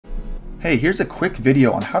Hey, here's a quick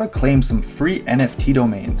video on how to claim some free NFT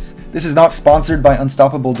domains. This is not sponsored by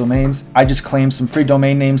Unstoppable Domains. I just claimed some free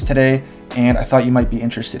domain names today, and I thought you might be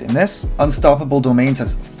interested in this. Unstoppable Domains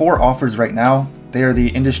has 4 offers right now. They are the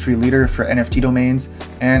industry leader for NFT domains,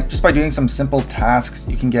 and just by doing some simple tasks,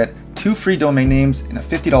 you can get 2 free domain names and a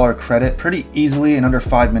 $50 credit pretty easily in under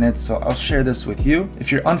 5 minutes, so I'll share this with you.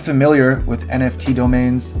 If you're unfamiliar with NFT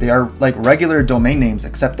domains, they are like regular domain names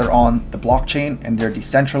except they're on the blockchain and they're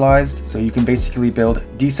decentralized, so you can basically build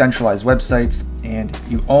decentralized websites and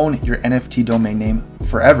you own your NFT domain name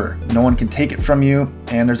forever. No one can take it from you,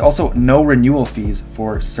 and there's also no renewal fees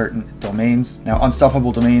for certain domains. Now,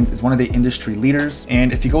 Unstoppable Domains is one of the industry leaders,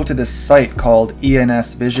 and if you go to this site called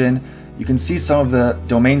ENS Vision, you can see some of the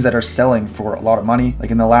domains that are selling for a lot of money.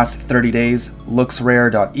 Like in the last 30 days,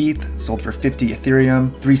 looksrare.eth sold for 50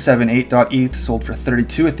 Ethereum, 378.eth sold for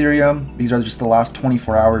 32 Ethereum. These are just the last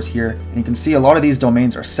 24 hours here. And you can see a lot of these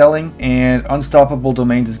domains are selling, and Unstoppable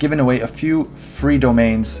Domains is giving away a few free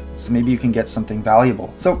domains, so maybe you can get something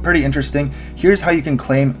valuable. So pretty interesting. Here's how you can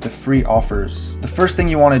claim the free offers. The first thing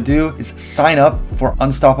you want to do is sign up for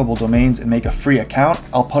Unstoppable Domains and make a free account.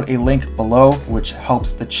 I'll put a link below which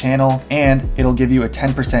helps the channel, and it'll give you a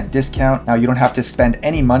 10% discount. Now, you don't have to spend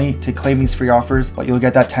any money to claim these free offers, but you'll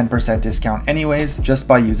get that 10% discount anyways just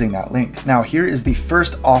by using that link. Now, here is the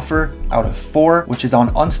first offer out of 4, which is on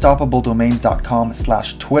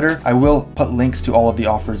unstoppabledomains.com/Twitter. I will put links to all of the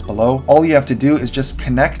offers below. All you have to do is just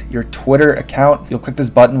connect your Twitter account. You'll click this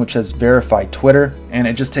button which says verify Twitter, and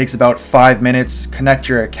it just takes about 5 minutes. Connect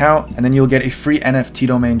your account, and then you'll get a free NFT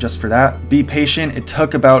domain just for that. Be patient. It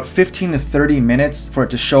took about 15 to 30 minutes for it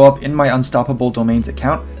to show up in my Unstoppable Domains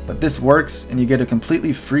account, but this works and you get a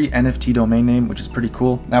completely free NFT domain name, which is pretty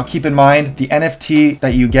cool. Now, keep in mind, the NFT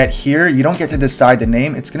that you get here, you don't get to decide the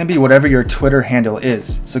name. It's going to be whatever your Twitter handle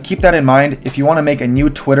is. So keep that in mind. If you want to make a new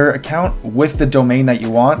Twitter account with the domain that you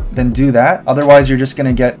want, then do that. Otherwise, you're just going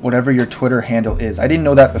to get whatever your Twitter handle is. I didn't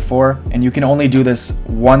know that before, and you can only do this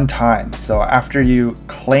one time. So after you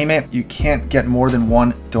claim it, you can't get more than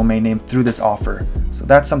 1 domain name through this offer. So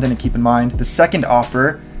that's something to keep in mind. The second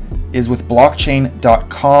offer is with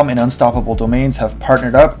blockchain.com, and Unstoppable Domains have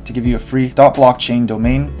partnered up to give you a free .blockchain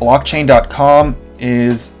domain. Blockchain.com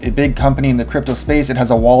is a big company in the crypto space. It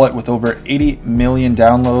has a wallet with over 80 million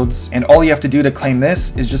downloads, and all you have to do to claim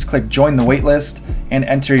this is just click join the waitlist and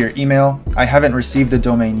enter your email. I haven't received the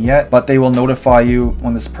domain yet, but they will notify you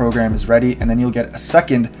when this program is ready, and then you'll get a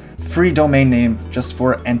second free domain name just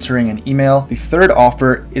for entering an email. The third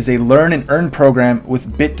offer is a learn and earn program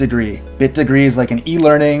with BitDegree. BitDegree is like an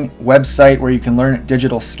e-learning website where you can learn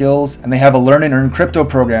digital skills, and they have a learn and earn crypto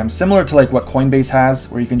program similar to like what Coinbase has,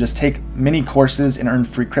 where you can just take mini courses and earn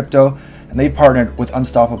free crypto. And they've partnered with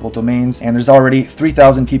Unstoppable Domains, and there's already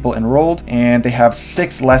 3,000 people enrolled, and they have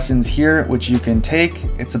 6 lessons here which you can take.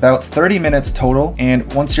 It's about 30 minutes total, and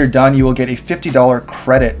once you're done, you will get a $50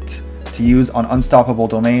 credit to use on Unstoppable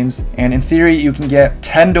Domains. And in theory, you can get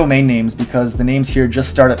 10 domain names because the names here just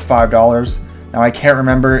start at $5. Now, I can't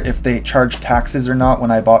remember if they charge taxes or not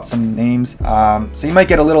when I bought some names. So you might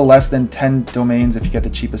get a little less than 10 domains if you get the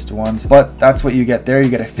cheapest ones, but that's what you get there. You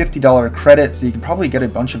get a $50 credit, so you can probably get a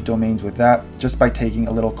bunch of domains with that just by taking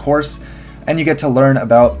a little course. And you get to learn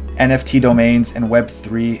about NFT domains and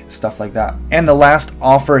Web3, stuff like that. And the last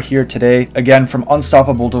offer here today, again from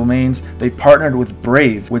Unstoppable Domains, they've partnered with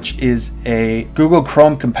Brave, which is a Google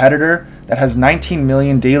Chrome competitor that has 19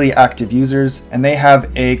 million daily active users, and they have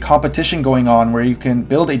a competition going on where you can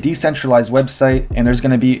build a decentralized website, and there's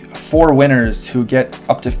going to be 4 winners who get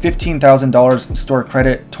up to $15,000 in store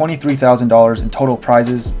credit, $23,000 in total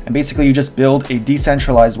prizes, and basically you just build a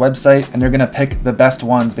decentralized website, and they're going to pick the best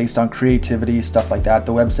ones based on creativity, stuff like that.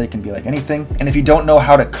 The website can be like anything, and if you don't know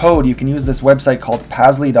how to code, you can use this website called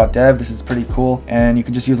Pasley.dev. This is pretty cool, and you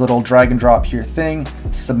can just use a little drag and drop here thing,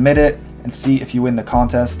 submit it, and see if you win the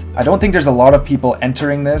contest. I don't think there's a lot of people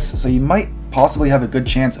entering this, so you might possibly have a good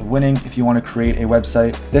chance of winning if you want to create a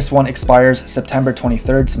website. This one expires September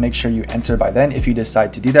 23rd, so make sure you enter by then if you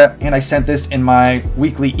decide to do that. And I sent this in my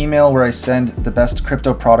weekly email where I send the best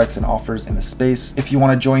crypto products and offers in the space. If you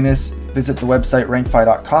want to join this, visit the website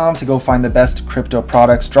rankfi.com to go find the best crypto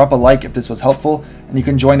products. Drop a like if this was helpful, and you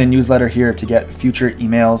can join the newsletter here to get future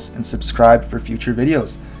emails and subscribe for future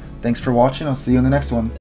videos. Thanks for watching. I'll see you in the next one.